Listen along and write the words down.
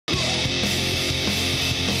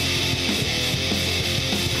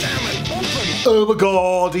Oh my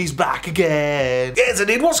god, he's back again. Yes,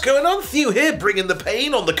 indeed. What's going on? Theo here, bringing the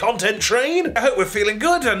pain on the content train. I hope we're feeling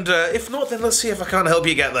good, and if not, then let's see if I can't help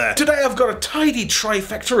you get there. Today I've got a tidy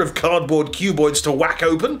trifecta of cardboard cuboids to whack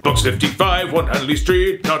open. Box 55, 1 Hanley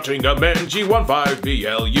Street, Nottingham,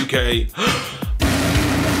 NG15VL UK.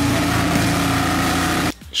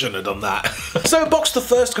 Shouldn't have done that. So, box the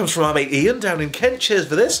first comes from our mate Ian down in Kent. Cheers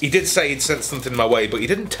for this. He did say he'd sent something my way, but he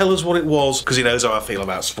didn't tell us what it was because he knows how I feel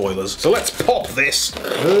about spoilers. So let's pop this.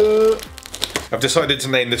 I've decided to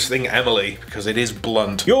name this thing Emily because it is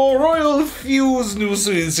blunt. Your royal fuse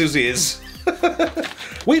is.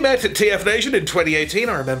 We met at TF Nation in 2018,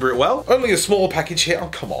 I remember it well. Only a small package here. Oh,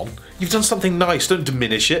 come on. You've done something nice, don't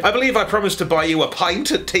diminish it. I believe I promised to buy you a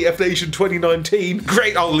pint at TF Nation 2019.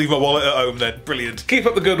 Great, I'll leave my wallet at home then. Brilliant. Keep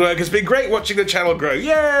up the good work. It's been great watching the channel grow.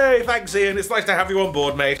 Yay! Thanks, Ian. It's nice to have you on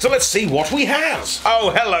board, mate. So let's see what we have.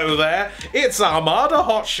 Oh, hello there. It's Armada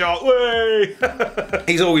Hotshot. Way!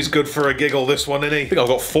 He's always good for a giggle, this one, isn't he? I think I've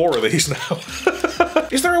got 4 of these now.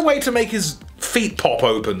 Is there a way to make his feet pop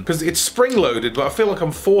open? Because it's spring-loaded, but I feel like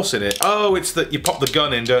I'm forcing it. Oh, it's that you pop the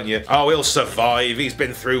gun in, don't you? Oh, he'll survive. He's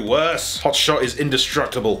been through worse. Hotshot is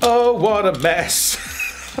indestructible. Oh, what a mess.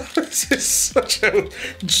 This is such a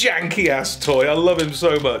janky-ass toy. I love him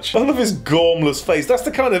so much. I love his gormless face. That's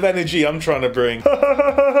the kind of energy I'm trying to bring.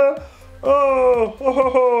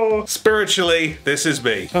 Oh. Spiritually, this is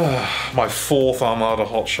me. My 4th Armada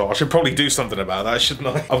Hotshot. I should probably do something about that, shouldn't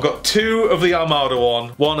I? I've got 2 of the Armada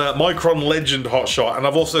one Micron Legend Hotshot, and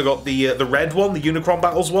I've also got the red one, the Unicron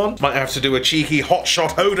Battles one. Might have to do a cheeky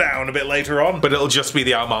Hotshot hoedown a bit later on, but it'll just be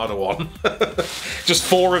the Armada one. Just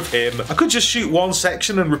 4 of him. I could just shoot one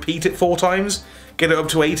section and repeat it 4 times. Get it up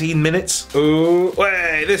to 18 minutes. Oh,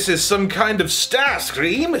 wait, this is some kind of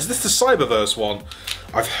Starscream. Is this the Cyberverse one?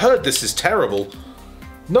 I've heard this is terrible.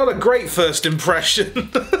 Not a great first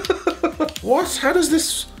impression. What? How does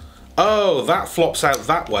this... Oh, that flops out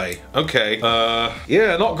that way. Okay.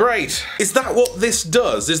 Yeah, not great. Is that what this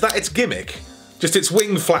does? Is that its gimmick? Just its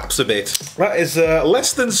wing flaps a bit. That is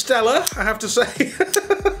less than stellar, I have to say.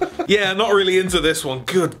 Yeah, not really into this one.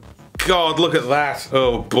 Good God, look at that.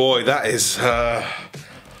 Oh boy, that is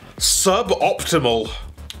suboptimal.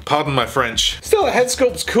 Pardon my French. Still, the head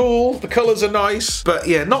sculpt's cool, the colours are nice, but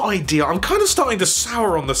yeah, not ideal. I'm kind of starting to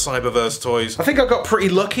sour on the Cyberverse toys. I think I got pretty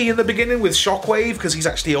lucky in the beginning with Shockwave, because he's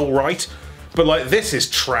actually alright. But like, this is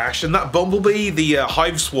trash, and that Bumblebee, the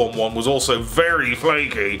Hive Swarm one, was also very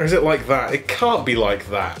flaky. Or is it like that? It can't be like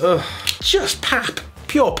that. Ugh. Just pap.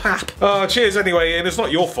 Pure pap. Oh, cheers anyway, Ian. It's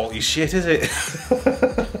not your fault, you shit, is it?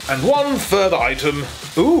 And one further item.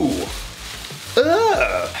 Ooh.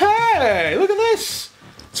 Hey, look at this.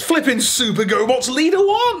 It's flipping Super GoBots Leader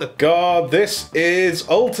 1! God, this is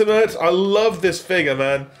ultimate. I love this figure,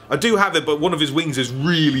 man. I do have it, but one of his wings is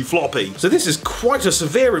really floppy. So this is quite a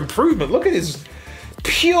severe improvement. Look at his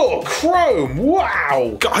pure chrome.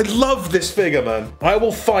 Wow! God, I love this figure, man. I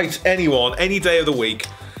will fight anyone, any day of the week,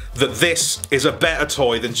 that this is a better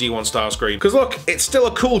toy than G1 Starscream. Because look, it's still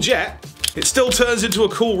a cool jet. It still turns into a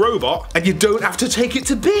cool robot, and you don't have to take it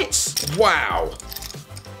to bits. Wow.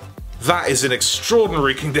 That is an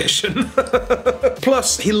extraordinary condition.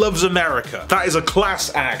 Plus, he loves America. That is a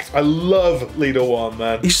class act. I love Leader 1,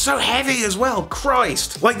 man. He's so heavy as well,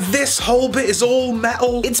 Christ. Like, this whole bit is all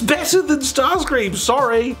metal. It's better than Starscream,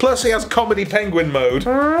 sorry. Plus, he has comedy penguin mode.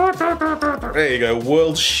 There you go,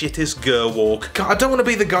 world's shittest Gerwalk. God, I don't want to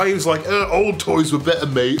be the guy who's like, old toys were better,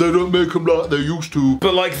 mate. They don't make them like they used to.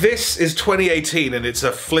 But like, this is 2018 and it's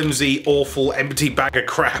a flimsy, awful, empty bag of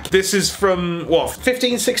crap. This is from, what,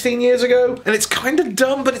 15, 16 years ago, and it's kind of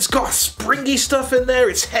dumb, but it's got springy stuff in there.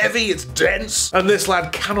 It's heavy, it's dense, and this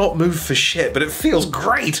lad cannot move for shit, but it feels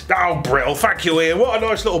great. Oh, Brill, thank you, Ian. What a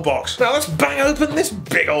nice little box. Now let's bang open this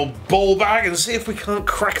big old ball bag and see if we can't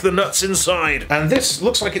crack the nuts inside. And this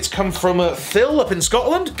looks like it's come from Phil up in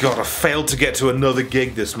Scotland. God, I failed to get to another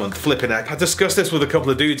gig this month. Flipping heck. I discussed this with a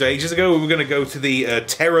couple of dudes ages ago. We were going to go to the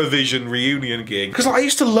TerraVision reunion gig, because I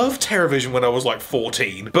used to love TerraVision when I was like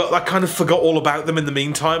 14, but I kind of forgot all about them in the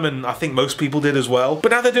meantime, and I think most people did as well.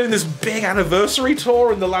 But now they're doing this big anniversary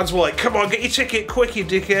tour, and the lads were like, come on, get your ticket quick, you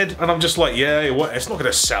dickhead. And I'm just like, yeah, what? It's not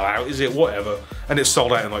going to sell out, is it? Whatever. And it's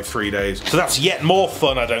sold out in like 3 days. So that's yet more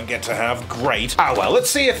fun I don't get to have. Great. Ah, well,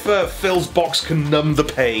 let's see if Phil's box can numb the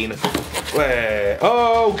pain. Where?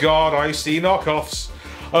 Oh, God, I see knockoffs.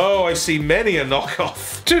 Oh, I see many a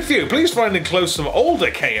knockoff. To Theo, please find enclosed some older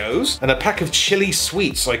KOs and a pack of chili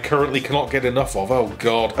sweets I currently cannot get enough of. Oh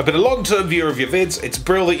God. I've been a long-term viewer of your vids. It's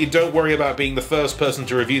brilliant that you don't worry about being the first person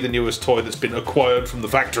to review the newest toy that's been acquired from the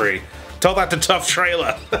factory. Tell that to Tough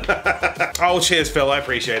Trailer. Oh, cheers, Phil. I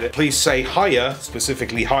appreciate it. Please say higher,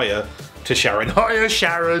 specifically higher, to Sharon. Hiya,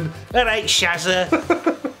 Sharon. All right, Shazza.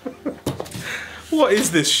 What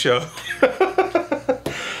is this show?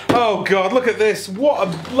 Oh god, look at this. What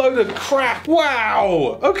a load of crap.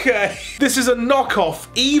 Wow. Okay. This is a knockoff,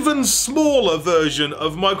 even smaller version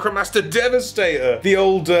of Micromaster Devastator. The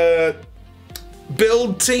old,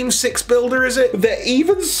 Build Team 6 builder, is it? They're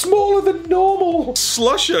even smaller than normal.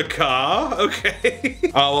 Slusher car, okay.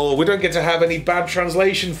 Oh, well, we don't get to have any bad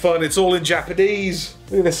translation fun. It's all in Japanese.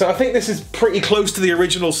 Look at this. I think this is pretty close to the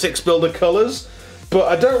original 6 builder colors, but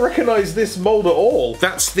I don't recognize this mold at all.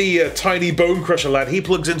 That's the tiny Bone Crusher lad. He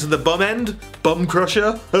plugs into the bum end. Bum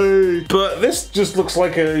Crusher. Hey. But this just looks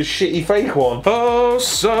like a shitty fake one. Oh,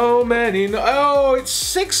 so many. Oh, it's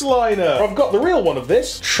 6-liner. I've got the real one of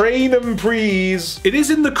this. Train and Prees. It is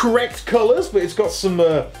in the correct colors, but it's got some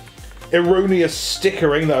erroneous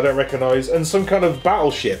stickering that I don't recognize, and some kind of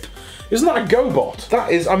battleship. Isn't that a GoBot?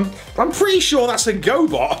 That is, I'm pretty sure that's a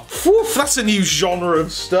GoBot. Woof, that's a new genre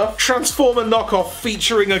of stuff. Transformer knockoff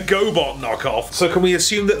featuring a GoBot knockoff. So can we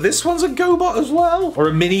assume that this one's a GoBot as well? Or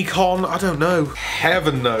a Minicon? I don't know.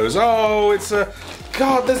 Heaven knows. Oh, it's a...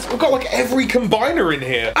 God, we've got like every combiner in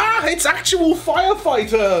here. Ah, it's actual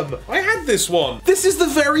Firefighter. I had this one. This is the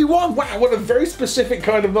very one. Wow, what a very specific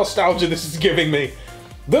kind of nostalgia this is giving me.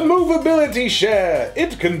 The movability share.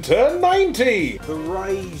 It can turn 90. The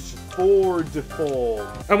rise forward form.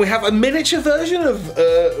 And we have a miniature version of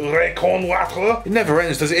Reconnoitre. It never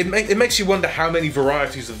ends, does it? It makes you wonder how many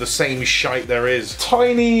varieties of the same shite there is.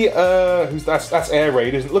 Tiny, that's Air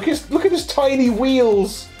Raid, isn't it? Look at his tiny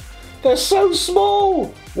wheels. They're so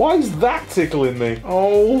small. Why is that tickling me?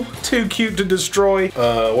 Oh, too cute to destroy.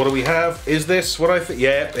 What do we have? Is this what I think?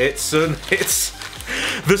 Yeah, it's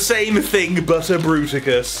the same thing, but a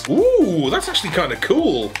Bruticus. Ooh, that's actually kind of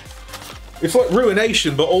cool. It's like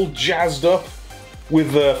Ruination, but all jazzed up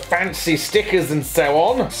with fancy stickers and so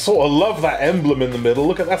on. Sort of love that emblem in the middle.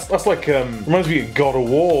 Look at that. That's like, reminds me of God of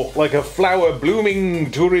War. Like a flower blooming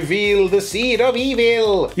to reveal the seed of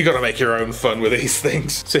evil. You gotta make your own fun with these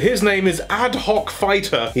things. So his name is Ad Hoc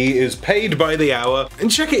Fighter. He is paid by the hour. And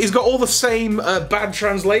check it, he's got all the same bad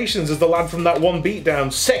translations as the lad from that one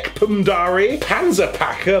beatdown. Sek Pumdari, Panzer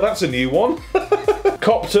Packer, that's a new one.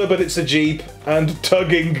 Copter, but it's a Jeep, and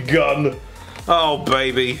Tugging Gun. Oh,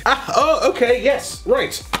 baby. Ah, oh, okay, yes,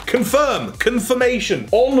 right. Confirmation.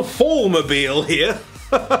 On Fallmobile here.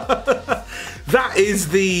 That is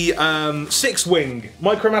the 6-wing,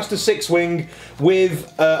 Micromaster 6-wing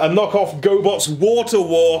with a knockoff GoBot's Water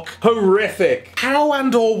Walk. Horrific. How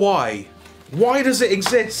and or why? Why does it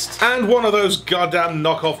exist? And one of those goddamn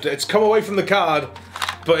knockoff... It's come away from the card,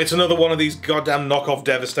 but it's another one of these goddamn knockoff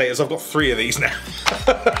Devastators. I've got 3 of these now.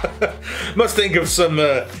 Must think of some...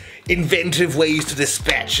 inventive ways to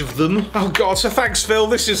dispatch of them. Oh god, so thanks Phil,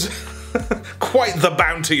 this is quite the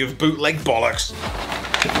bounty of bootleg bollocks.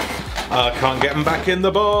 I can't get them back in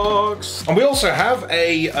the box. And we also have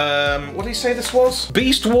a, what did he say this was?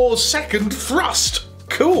 Beast Wars 2nd Thrust.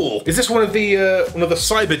 Cool. Is this one of the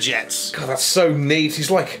cyber jets? God, that's so neat.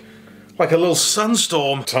 He's like a little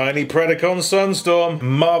Sunstorm. Tiny Predacon Sunstorm.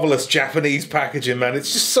 Marvelous Japanese packaging, man.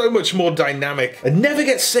 It's just so much more dynamic. I never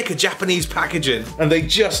get sick of Japanese packaging, and they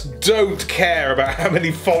just don't care about how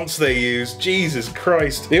many fonts they use. Jesus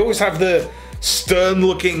Christ. They always have the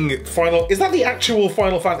stern-looking final... Is that the actual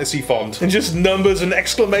Final Fantasy font? And just numbers and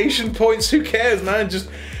exclamation points? Who cares, man?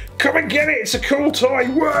 Just... Come and get it, it's a cool toy,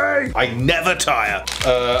 way! I never tire.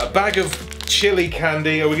 A bag of chili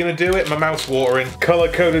candy, are we gonna do it? My mouth's watering.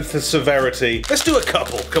 Color-coded for severity. Let's do a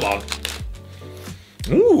couple, come on.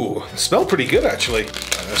 Ooh, smell pretty good actually.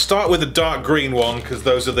 Start with the dark green one, because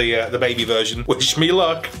those are the baby version. Wish me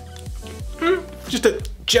luck. Just a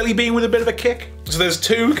jelly bean with a bit of a kick. So there's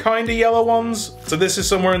 2 kind of yellow ones. So this is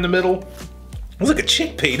somewhere in the middle. It's like a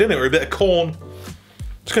chickpea, doesn't it? Or a bit of corn.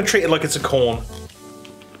 Just gonna treat it like it's a corn.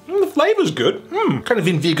 The flavour's good. Kind of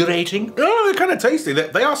invigorating. Oh, they're kind of tasty.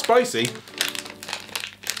 They are spicy.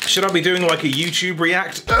 Should I be doing like a YouTube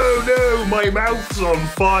react? Oh no, my mouth's on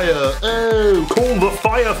fire. Oh, call the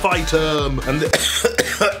firefighter.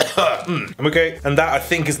 And okay, and that I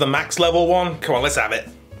think is the max level one. Come on, let's have it.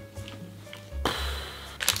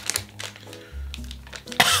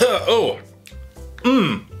 Oh.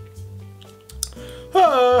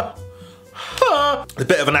 A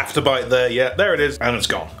bit of an afterbite there, yeah, there it is, and it's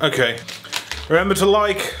gone. Okay, remember to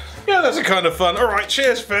like, Yeah, that's a kind of fun. All right,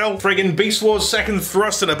 cheers, Phil. Friggin' Beast Wars second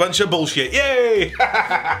thrust and a bunch of bullshit. Yay!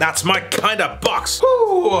 That's my kind of box.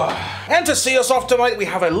 Woo. And to see us off tonight, we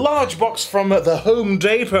have a large box from the Home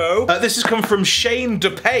Depot. This has come from Shane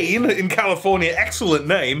DaPain in California. Excellent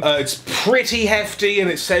name. It's pretty hefty, and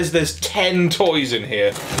it says there's 10 toys in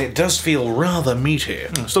here. And it does feel rather meaty.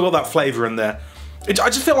 Still got that flavour in there. I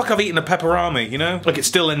just feel like I've eaten a pepperami, you know? Like it's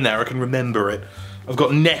still in there, I can remember it. I've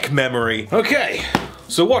got neck memory. Okay.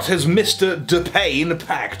 So what has Mr. DaPain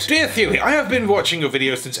packed? Dear Theory, I have been watching your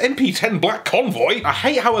video since MP10 Black Convoy. I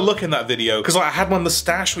hate how I look in that video, because I had my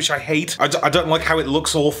moustache, which I hate. I don't like how it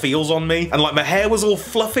looks or feels on me. And like my hair was all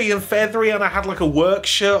fluffy and feathery, and I had like a work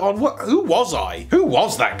shirt on. Who was I? Who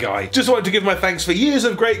was that guy? Just wanted to give my thanks for years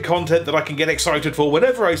of great content that I can get excited for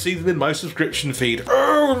whenever I see them in my subscription feed.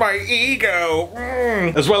 Oh, my ego.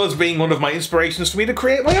 As well as being one of my inspirations for me to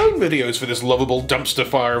create my own videos for this lovable dumpster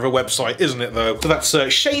fire of a website, isn't it though? So that's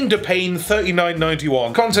Shane DaPain,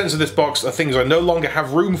 $39.91. Contents of this box are things I no longer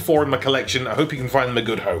have room for in my collection. I hope you can find them a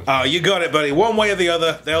good home. You got it, buddy. One way or the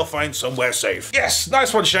other, they'll find somewhere safe. Yes,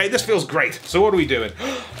 nice one, Shane. This feels great. So what are we doing?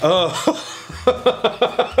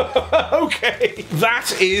 Okay.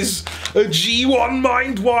 That is a G1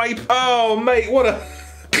 mind wipe. Oh, mate, what a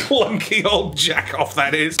clunky old jack off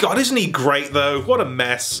that is. God, isn't he great though? What a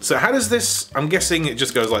mess. So how does this, I'm guessing it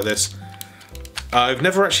just goes like this. I've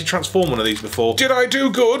never actually transformed one of these before. Did I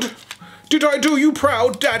do good? Did I do you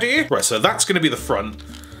proud, Daddy? Right, so that's gonna be the front.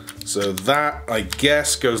 So that, I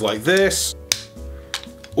guess, goes like this.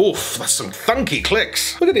 Oof, that's some thunky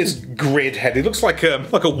clicks. Look at his grid head. He looks like a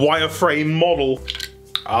wireframe model.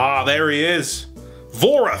 Ah, there he is.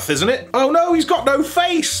 Vorath, isn't it? Oh no, he's got no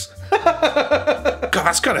face. God,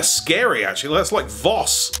 that's kind of scary, actually. That's like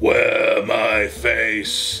Voss. Where my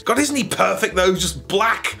face? God, isn't he perfect, though? Just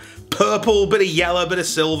black, purple, bit of yellow, bit of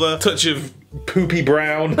silver, touch of poopy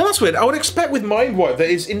brown. Now, that's weird. I would expect with Mind Wipe that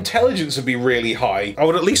his intelligence would be really high. I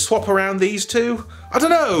would at least swap around these two. I don't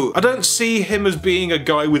know. I don't see him as being a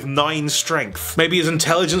guy with 9 strength. Maybe his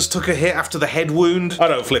intelligence took a hit after the head wound. I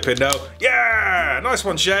don't flip it, no. Yeah! Nice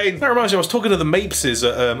one, Shane. That reminds me, I was talking to the Mapeses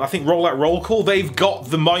at, I think, Rollout Roll Call. They've got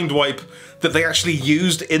the Mind Wipe that they actually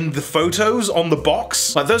used in the photos on the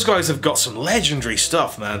box. Like, those guys have got some legendary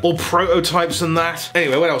stuff, man. All prototypes and that.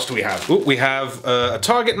 Anyway, what else do we have? Ooh, we have a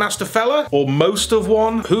Target Master fella, or most of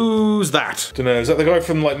one. Who's that? Don't know, is that the guy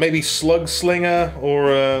from, like, maybe Slug Slinger,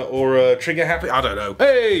 or Trigger Happy? I don't know.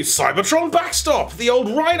 Hey, Cybertron Backstop, the old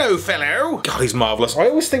Rhino fellow. God, he's marvelous. I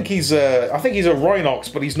always think he's, I think he's a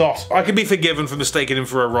Rhinox, but he's not. I can be forgiven for mistaking him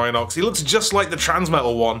for a Rhinox. He looks just like the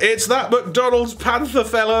Transmetal one. It's that McDonald's Panther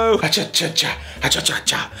fellow.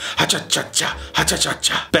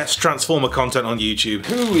 Best Transformer content on YouTube.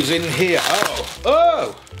 Who is in here?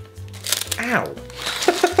 Oh. Ow.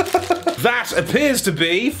 That appears to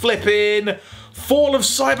be flipping Fall of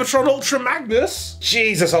Cybertron Ultra Magnus.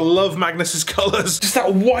 Jesus, I love Magnus's colours. Just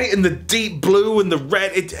that white and the deep blue and the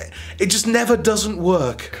red. It just never doesn't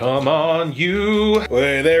work. Come on, you.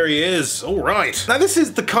 Well, there he is. All right. Now this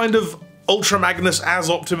is the kind of Ultra Magnus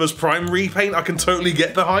as Optimus Prime repaint I can totally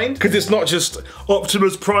get behind, because it's not just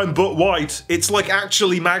Optimus Prime but white, it's like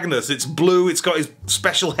actually Magnus. It's blue, it's got his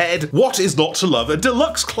special head. What is not to love a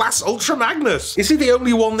deluxe class Ultra Magnus? Is he the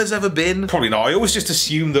only one there's ever been? Probably not. I always just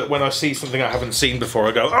assume that when I see something I haven't seen before,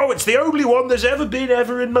 I go, oh, it's the only one there's ever been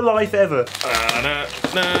ever in my life ever.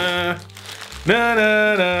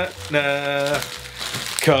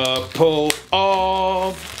 Couple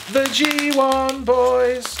of the G1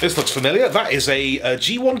 boys. This looks familiar. That is a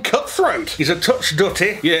G1 Cutthroat. He's a touch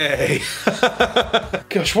dutty. Yay.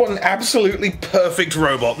 Gosh, what an absolutely perfect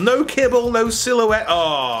robot. No kibble, no silhouette.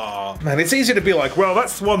 Oh, man, it's easy to be like, well,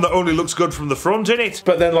 that's the one that only looks good from the front, innit?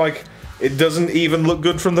 But then, like, it doesn't even look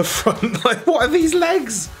good from the front. Like, what are these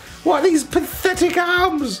legs? What are these pathetic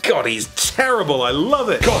arms? God, he's terrible. I love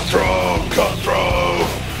it. Cutthroat, Cutthroat.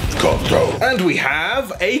 And we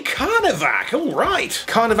have a Carnivac, all right.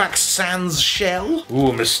 Carnivac Sans Shell. Ooh,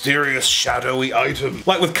 a mysterious shadowy item.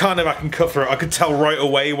 Like with Carnivac and Cutthroat, I could tell right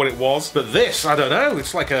away what it was. But this, I don't know,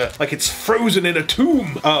 it's like it's frozen in a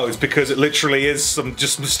tomb. Oh, it's because it literally is some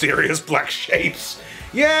just mysterious black shapes.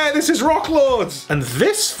 Yeah, this is Rock Lords. And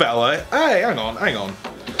this fella, hey, hang on.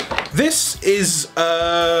 This is,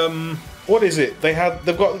 what is it?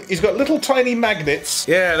 He's got little tiny magnets.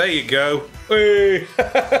 Yeah, there you go. Hey.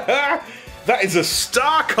 That is a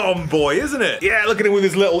Starcom boy, isn't it? Yeah, look at him with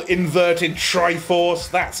his little inverted Triforce.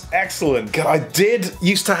 That's excellent. God, I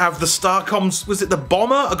used to have the Starcoms, was it the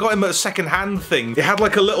bomber? I got him at a second-hand thing. It had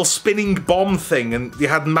like a little spinning bomb thing, and you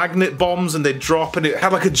had magnet bombs and they'd drop, and it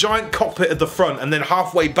had like a giant cockpit at the front, and then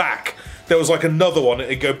halfway back, there was like another one,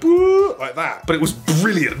 it'd go boo, like that. But it was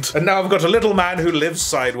brilliant. And now I've got a little man who lives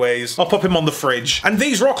sideways. I'll pop him on the fridge. And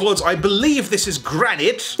these Rock Lords, I believe this is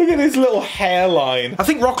granite. Look at his little hairline. I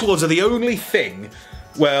think Rock Lords are the only thing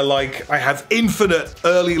where like I have infinite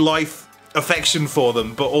early life affection for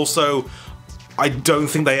them, but also I don't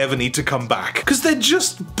think they ever need to come back. Because they're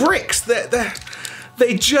just bricks.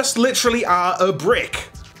 They just literally are a brick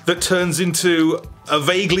that turns into a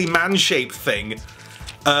vaguely man-shaped thing.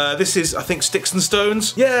 This is, I think, Sticks and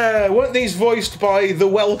Stones. Yeah, weren't these voiced by the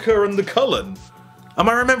Welker and the Cullen? Am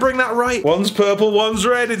I remembering that right? One's purple, one's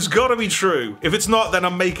red, it's gotta be true. If it's not, then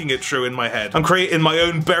I'm making it true in my head. I'm creating my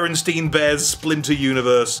own Berenstein Bears Splinter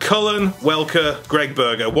universe. Cullen, Welker, Greg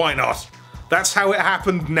Berger, why not? That's how it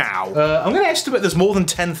happened now. I'm gonna estimate there's more than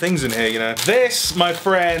 10 things in here, you know. This, my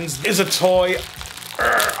friends, is a toy.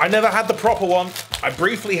 I never had the proper one. I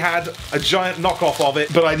briefly had a giant knockoff of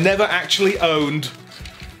it, but I never actually owned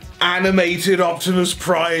animated Optimus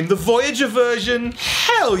Prime, the Voyager version.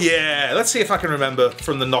 Hell yeah! Let's see if I can remember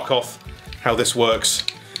from the knockoff how this works.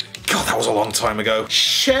 God, that was a long time ago.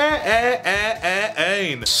 Shane.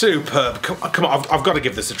 Superb. Come on, I've got to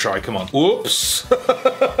give this a try. Come on. Whoops.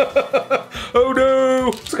 Oh no!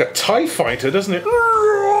 It's like a TIE fighter, doesn't it?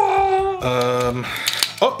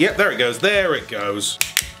 Oh, yeah, there it goes. There it goes.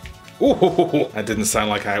 Ooh, that didn't sound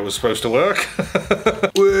like how it was supposed to work.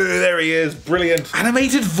 Whoa, there he is. Brilliant.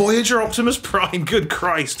 Animated Voyager Optimus Prime. Good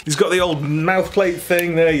Christ. He's got the old mouthplate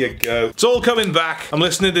thing. There you go. It's all coming back. I'm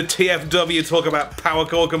listening to TFW talk about power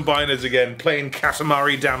core combiners again, playing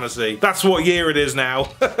Katamari Damacy. That's what year it is now.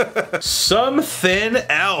 Something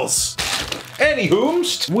else.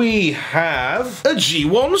 Anywho, we have a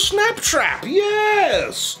G1 Snap Trap.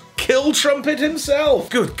 Yes. Kill Trumpet himself.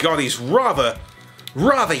 Good God, he's rather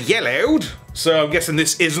yellowed. So I'm guessing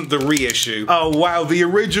this isn't the reissue. Oh wow, the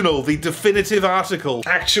original, the definitive article.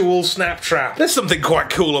 Actual Snap Trap. There's something quite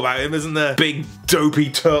cool about him, isn't there? Big dopey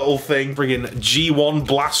turtle thing. Friggin' G1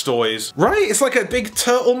 Blastoise. Right? It's like a big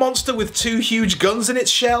turtle monster with 2 huge guns in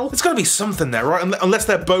its shell. There's gotta be something there, right? Unless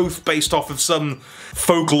they're both based off of some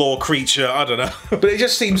folklore creature, I don't know. But it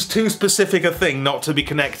just seems too specific a thing not to be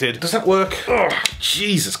connected. Does that work? Oh,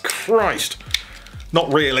 Jesus Christ.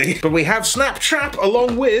 Not really. But we have Snap Trap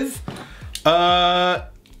along with...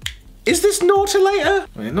 is this Nautilator?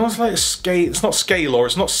 I mean, Nautilator it's not Scalor,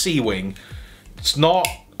 it's not Seawing. It's not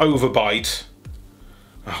Overbite.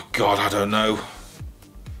 Oh God, I don't know.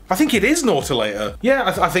 I think it is Nautilator.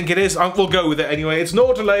 Yeah, I think it is. We'll go with it anyway. It's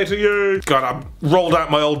Nautilator, yay! God, I rolled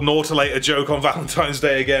out my old Nautilator joke on Valentine's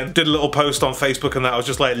Day again. Did a little post on Facebook and that. I was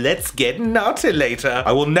just like, let's get Nautilator.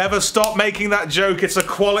 I will never stop making that joke. It's a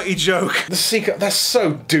quality joke. The secret, they're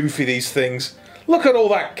so doofy, these things. Look at all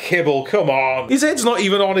that kibble, come on. His head's not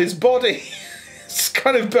even on his body. It's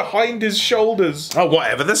kind of behind his shoulders. Oh,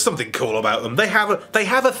 whatever, there's something cool about them. They have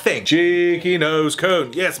a thing. Cheeky nose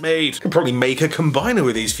cone, yes mate. Could probably make a combiner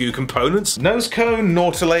with these few components. Nose cone,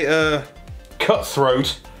 Nautilator,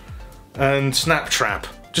 Cutthroat, and Snap Trap.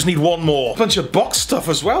 Just need one more. Bunch of box stuff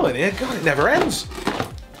as well in here. God, it never ends.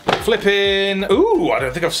 Flipping, ooh, I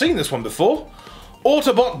don't think I've seen this one before.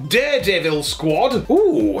 Autobot Daredevil Squad.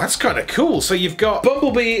 Ooh, that's kind of cool. So you've got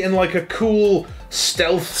Bumblebee in like a cool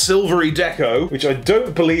stealth silvery deco, which I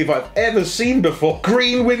don't believe I've ever seen before.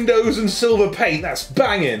 Green windows and silver paint, that's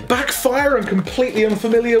banging. Backfire I'm completely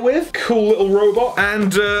unfamiliar with. Cool little robot.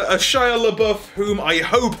 And a Shia LaBeouf whom I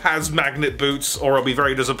hope has magnet boots or I'll be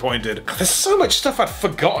very disappointed. There's so much stuff I'd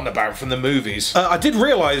forgotten about from the movies. I did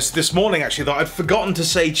realise this morning actually that I'd forgotten to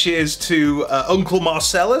say cheers to Uncle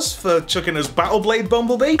Marcellus for chucking us Battle Blade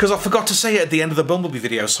Bumblebee, because I forgot to say it at the end of the Bumblebee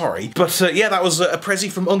video, sorry. But yeah, that was a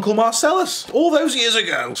prezi from Uncle Marcellus all those years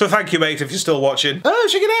ago. So thank you, mate, if you're still watching.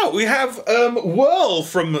 Check it out. We have Whirl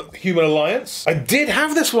from Human Alliance. I did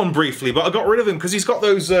have this one briefly, but I got rid of him because he's got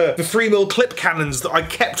those the 3mm clip cannons that I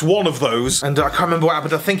kept one of those, and I can't remember what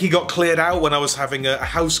happened. I think he got cleared out when I was having a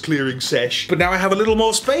house clearing sesh. But now I have a little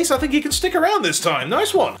more space. I think he can stick around this time.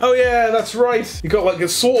 Nice one. Oh yeah, that's right. You got like a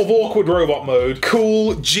sort of awkward robot mode,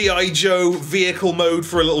 cool G.I. Joe vehicle mode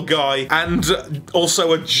for a little guy, and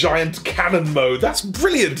also a giant cannon mode. That's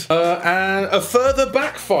brilliant. And a further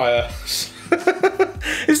backfire.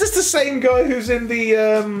 Is this the same guy who's in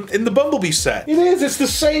the Bumblebee set? It is, it's the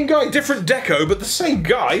same guy. Different deco, but the same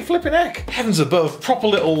guy. Flippin' heck. Heavens above. Proper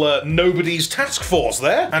little nobody's task force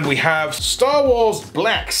there. And we have Star Wars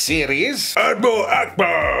Black Series, Admiral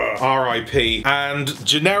Akbar, R.I.P. and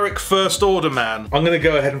generic First Order man. I'm gonna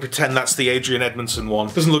go ahead and pretend that's the Adrian Edmondson one.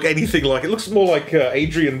 Doesn't look anything like it. Looks more like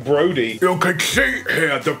Adrian Brody. You can see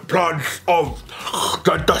here the plans of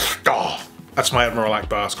the Death Star. That's my Admiral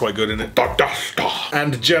Akbar, it's quite good, isn't it?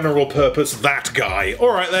 And general purpose, that guy.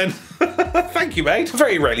 Alright then. Thank you, mate. I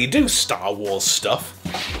very rarely do Star Wars stuff.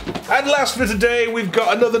 And last for today, we've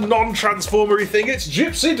got another non-transformery thing. It's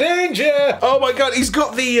Gypsy Danger. Oh my god, he's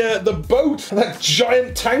got the boat, that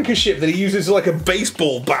giant tanker ship that he uses like a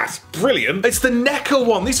baseball bat. Brilliant. It's the NECA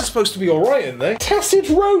one. These are supposed to be all right, aren't they? Tacit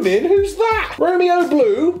Ronin, who's that? Romeo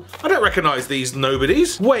Blue? I don't recognise these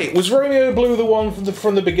nobodies. Wait, was Romeo Blue the one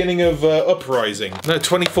from the beginning of Uprising? No,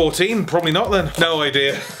 2014? Probably not then. No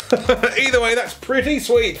idea. Either way, that's pretty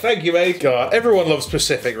sweet. Thank you, mate. God, everyone loves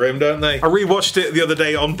Pacific Rim, don't they? I rewatched it the other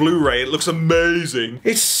day on Blu-ray. It looks amazing.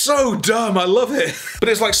 It's so dumb. I love it. But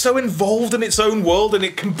it's like so involved in its own world and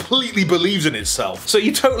it completely believes in itself. So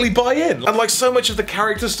you totally buy in. And like so much of the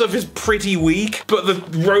character stuff is pretty weak, but the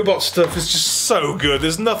robot stuff is just so good.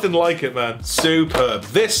 There's nothing like it, man. Superb.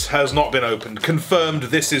 This has not been opened. Confirmed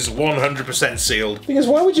this is 100% sealed. Because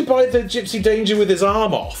why would you buy the Gypsy Danger with his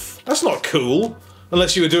arm off? That's not cool.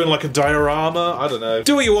 Unless you were doing like a diorama, I don't know.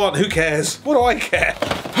 Do what you want, who cares? What do I care?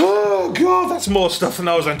 Oh god, that's more stuff than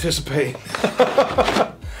I was anticipating.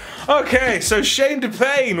 Okay, so Shane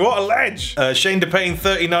DaPain, what a ledge. Shane DaPain,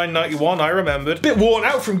 $39.91, I remembered. Bit worn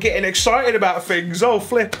out from getting excited about things, oh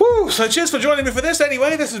flip. Woo, so cheers for joining me for this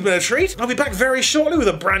anyway, this has been a treat. I'll be back very shortly with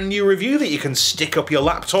a brand new review that you can stick up your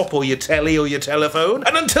laptop or your telly or your telephone.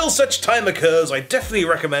 And until such time occurs, I definitely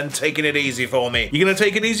recommend taking it easy for me. You gonna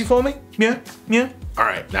take it easy for me? Yeah? Yeah?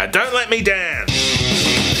 Alright, now don't let me down.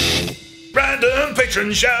 Random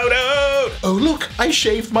patron shout out! Oh look, I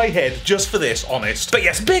shaved my head just for this, honest. But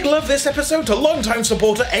yes, big love this episode to longtime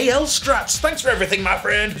supporter AL Strats. Thanks for everything, my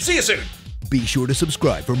friend. See you soon. Be sure to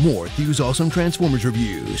subscribe for more Theo's awesome Transformers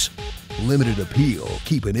reviews. Limited appeal,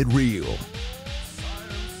 keeping it real.